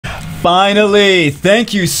Finally!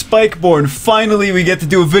 Thank you, Spikeborn. Finally, we get to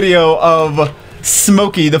do a video of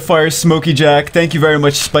Smokey, the Fire Smokey Jack. Thank you very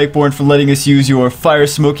much, Spikeborn, for letting us use your Fire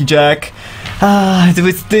Smokey Jack.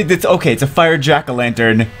 It's okay, it's a Fire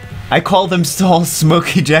Jack-o'-lantern. I call them all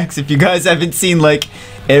Smokey Jacks. If you guys haven't seen, like,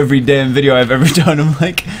 every damn video I've ever done, I'm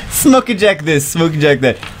like, Smokey Jack this, Smokey Jack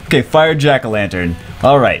that. Okay, Fire Jack-o'-lantern.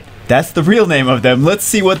 Alright, that's the real name of them. Let's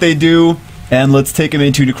see what they do. And let's take him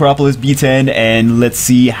into Necropolis B10 and let's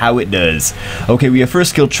see how it does. Okay, we have first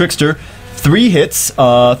skill Trickster. 3 hits,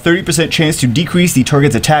 30% chance to decrease the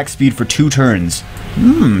target's attack speed for 2 turns.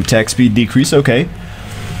 Attack speed decrease, okay.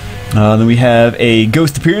 Then we have a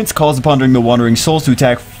Ghost Appearance, calls upon during the Wandering Souls to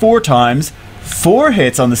attack 4 times. 4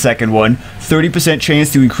 hits on the second one, 30%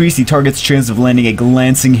 chance to increase the target's chance of landing a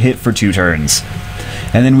glancing hit for 2 turns.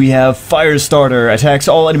 And then we have Firestarter, attacks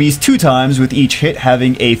all enemies 2 times, with each hit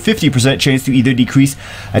having a 50% chance to either decrease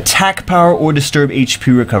attack power or disturb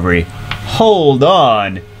HP recovery. Hold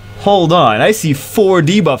on, I see 4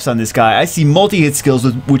 debuffs on this guy. I see multi-hit skills,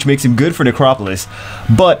 which makes him good for Necropolis,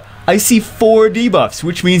 but I see 4 debuffs,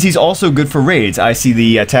 which means he's also good for raids. I see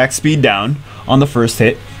the attack speed down on the first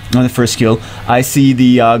hit, on the first skill. I see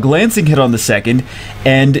the glancing hit on the second,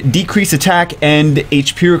 and decrease attack and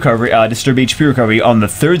HP recovery, disturb HP recovery on the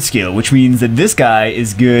third skill, which means that this guy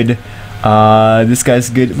is good. This guy's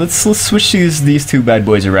good. Let's switch these 2 bad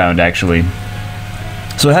boys around, actually.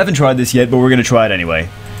 So I haven't tried this yet, but we're gonna try it anyway.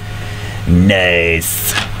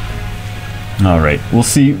 Nice. Alright, we'll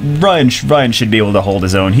see. Ryan should be able to hold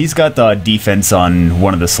his own. He's got the defense on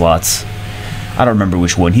one of the slots. I don't remember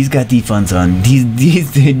which one. He's got defense on. He's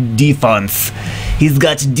defense. He's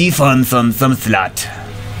got defense on some slot.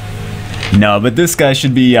 No, but this guy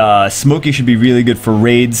should be. Smokey should be really good for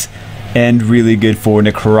raids, and really good for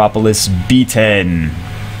Necropolis B10.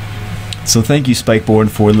 So thank you, Spikeborn,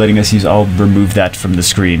 for letting us use. I'll remove that from the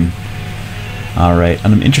screen. All right,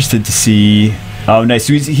 and I'm interested to see. Oh, nice.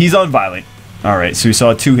 So he's on violent. All right, so we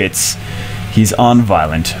saw 2 hits. He's on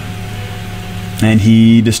violent. And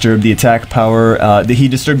he disturbed the attack power, he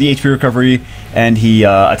disturbed the HP recovery, and he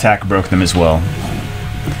attack broke them as well.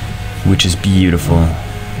 Which is beautiful.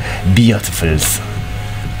 Beautiful.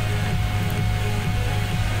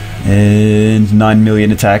 And 9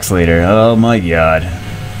 million attacks later. Oh my god.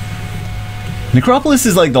 Necropolis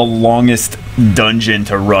is like the longest dungeon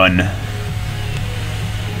to run.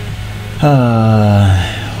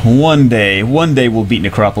 One day we'll beat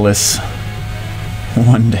Necropolis.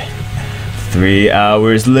 One day. 3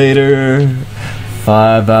 hours later,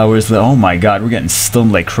 5 hours later. Oh my god, we're getting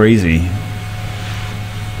stunned like crazy.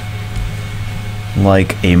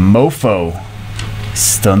 Like a mofo.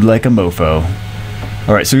 Stunned like a mofo.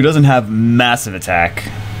 Alright, so he doesn't have massive attack.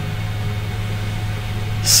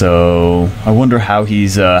 So I wonder how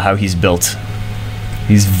he's built.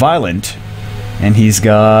 He's violent, and he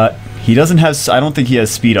doesn't have, I don't think he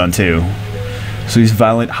has speed on 2. So he's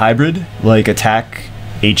violent hybrid, like attack,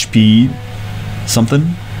 HP,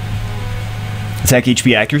 something. Attack,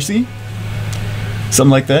 HP, accuracy?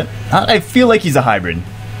 Something like that. I feel like he's a hybrid.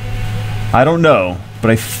 I don't know, but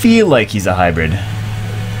I feel like he's a hybrid.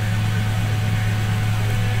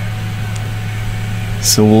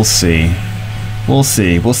 So we'll see. We'll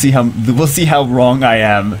see how wrong I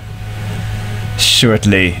am.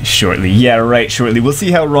 Shortly. Yeah, right, shortly. We'll see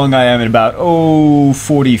how wrong I am in about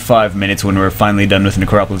 45 minutes when we're finally done with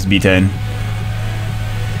Necropolis B10.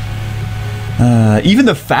 Even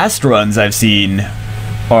the fast runs I've seen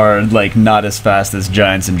are, like, not as fast as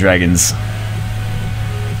Giants and Dragons.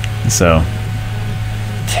 So,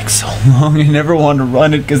 it takes so long. I never want to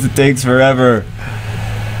run it because it takes forever.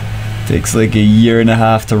 It takes like 1.5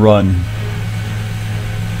 years to run.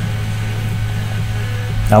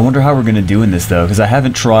 I wonder how we're gonna do in this though, because I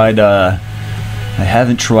haven't tried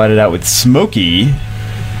it out with Smokey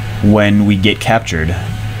when we get captured.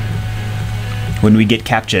 When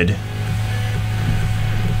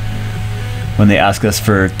they ask us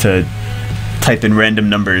to type in random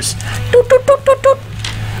numbers. Doot, doot, doot, doot, doot.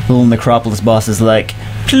 Little Necropolis boss is like,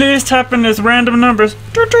 please type in these random numbers.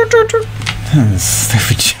 Doot, doot, doot, doot.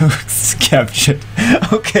 Stupid jokes captured.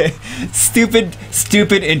 Okay,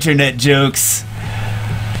 stupid internet jokes.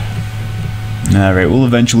 All right, we'll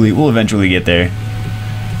eventually get there.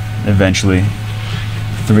 Eventually.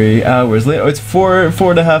 3 hours later. Oh, it's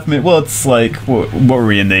 4.5 minutes. Well, it's like, what were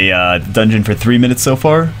we in the dungeon for 3 minutes so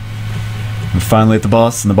far? We're finally at the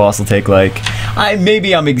boss, and the boss will take like,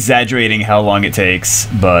 maybe I'm exaggerating how long it takes,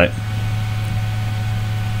 but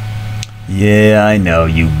yeah, I know,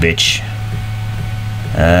 you bitch.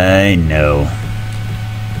 I know.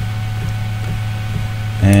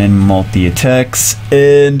 And multi-attacks.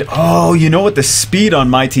 And, oh, you know what? The speed on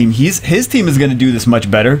my team, his team is going to do this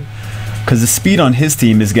much better. Because the speed on his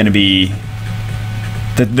team is going to be...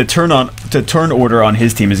 The turn order on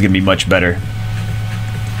his team is going to be much better.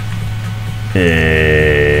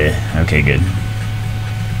 Okay, good.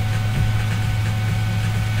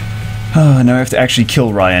 Oh, now I have to actually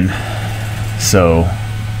kill Ryan. So,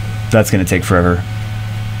 that's going to take forever.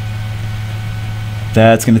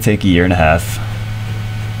 That's going to take a year and a half.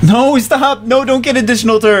 No, stop! No, don't get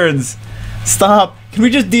additional turns! Stop! Can we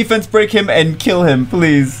just defense break him and kill him,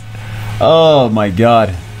 please? Oh my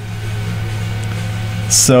god.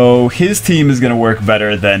 So, his team is going to work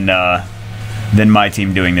better than my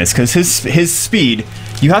team doing this. Because his speed,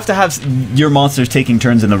 you have to have your monsters taking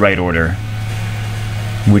turns in the right order.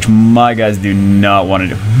 Which my guys do not want to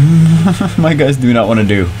do. My guys do not want to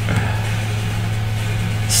do.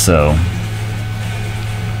 So...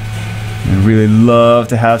 I'd really love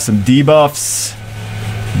to have some debuffs.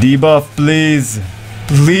 Debuff, please.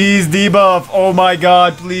 Please debuff. Oh my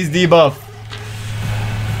god, please debuff.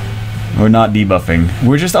 We're not debuffing.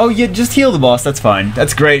 We're just... Oh, yeah, just heal the boss. That's fine.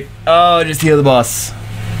 That's great. Oh, just heal the boss.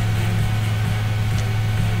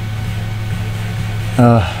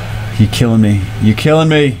 You're killing me. You're killing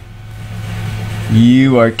me.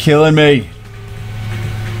 You are killing me.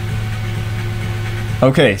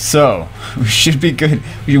 Okay, so we should be good.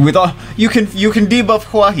 With all you can debuff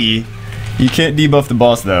Huahi. You can't debuff the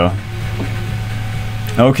boss though.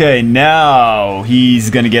 Okay, now he's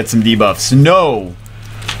gonna get some debuffs. No,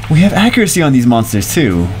 we have accuracy on these monsters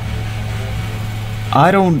too. I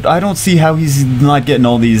don't see how he's not getting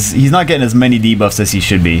all these. He's not getting as many debuffs as he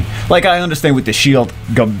should be. Like I understand with the shield,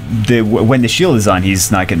 when the shield is on, he's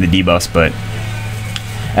not getting the debuffs, but.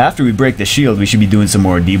 After we break the shield, we should be doing some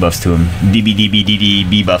more debuffs to him.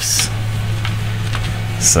 DB buffs.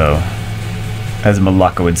 So, as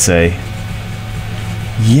Malaka would say.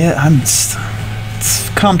 Yeah,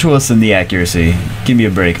 come to us in the accuracy. Give me a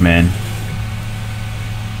break, man.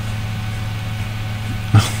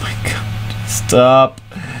 Oh my god. Stop.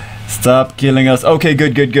 Stop killing us. Okay,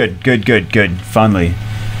 good. Finally.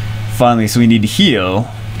 So we need to heal.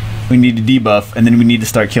 We need to debuff, and then we need to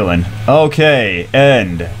start killing. Okay,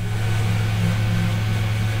 end.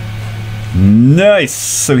 Nice!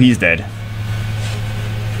 So he's dead.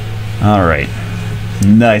 Alright.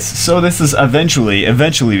 Nice. So this is eventually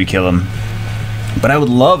we kill him. But I would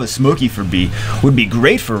love a Smokey for B. Would be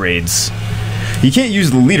great for raids. You can't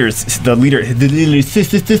use you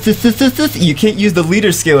can't use the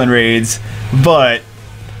leader skill in raids, but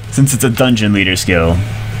since it's a dungeon leader skill.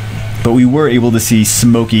 But we were able to see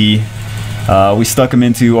Smokey. We stuck him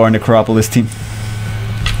into our Necropolis team.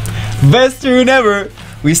 Best rune ever!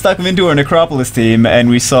 We stuck him into our Necropolis team, and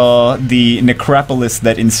we saw the Necropolis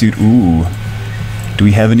that ensued. Ooh. Do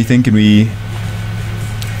we have anything? Can we...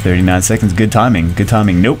 39 seconds. Good timing. Good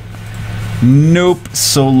timing. Nope. Nope.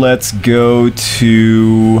 So let's go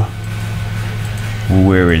to...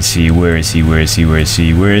 Where is he? Where is he? Where is he? Where is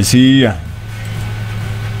he? Where is he?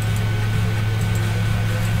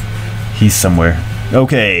 He's somewhere.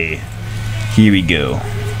 Okay, here we go.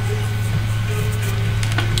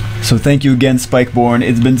 So thank you again, Spikeborn.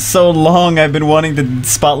 It's been so long I've been wanting to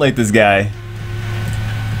spotlight this guy.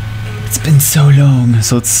 It's been so long.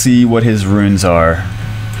 So let's see what his runes are.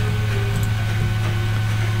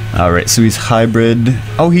 Alright, so he's hybrid.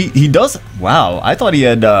 Oh, he does... Wow, I thought he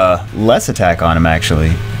had less attack on him,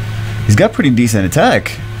 actually. He's got pretty decent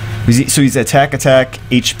attack. So he's attack,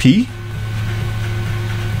 HP?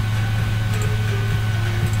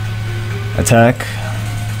 Attack.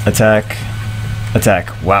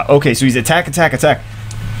 Wow. Okay, so he's attack.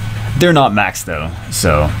 They're not maxed though,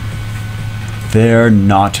 so they're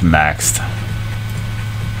not maxed.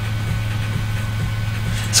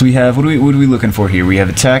 So we have what are we looking for here? We have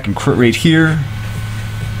attack and crit rate here.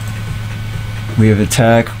 We have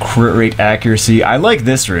attack, crit rate, accuracy. I like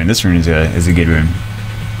this rune. This rune is a good rune.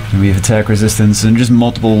 And we have attack resistance and just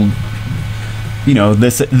multiple, you know,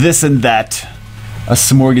 this and that. A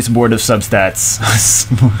smorgasbord of substats.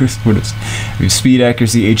 We have speed,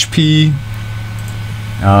 accuracy, HP.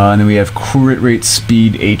 And then we have crit rate,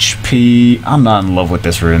 speed, HP. I'm not in love with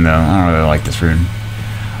this rune though. I don't really like this rune.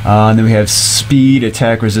 And then we have speed,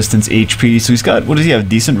 attack, resistance, HP. So he's got, what does he have?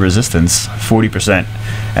 Decent resistance. 40%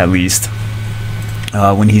 at least.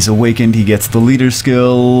 When he's awakened, he gets the leader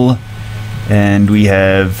skill. And we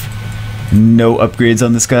have no upgrades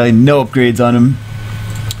on this guy. No upgrades on him.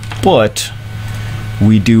 But...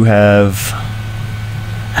 we do have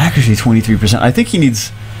accuracy 23%. I think he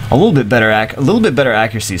needs a little bit better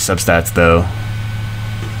accuracy substats though.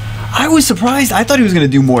 I was surprised. I thought he was going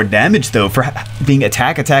to do more damage, though, for being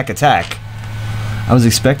attack, attack, attack. I was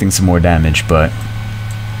expecting some more damage, but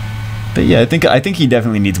yeah, I think he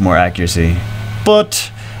definitely needs more accuracy.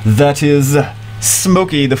 But that is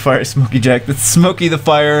Smokey the Fire Smokey Jack. That's Smokey the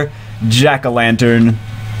Fire Jack-o'-lantern.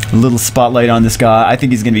 A little spotlight on this guy. I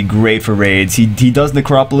think he's going to be great for raids. He does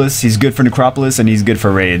Necropolis. He's good for Necropolis, and he's good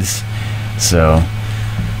for raids. So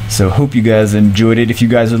hope you guys enjoyed it. If you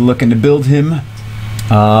guys are looking to build him,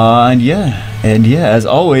 and yeah, as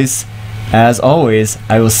always,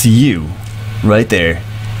 I will see you right there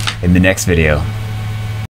in the next video.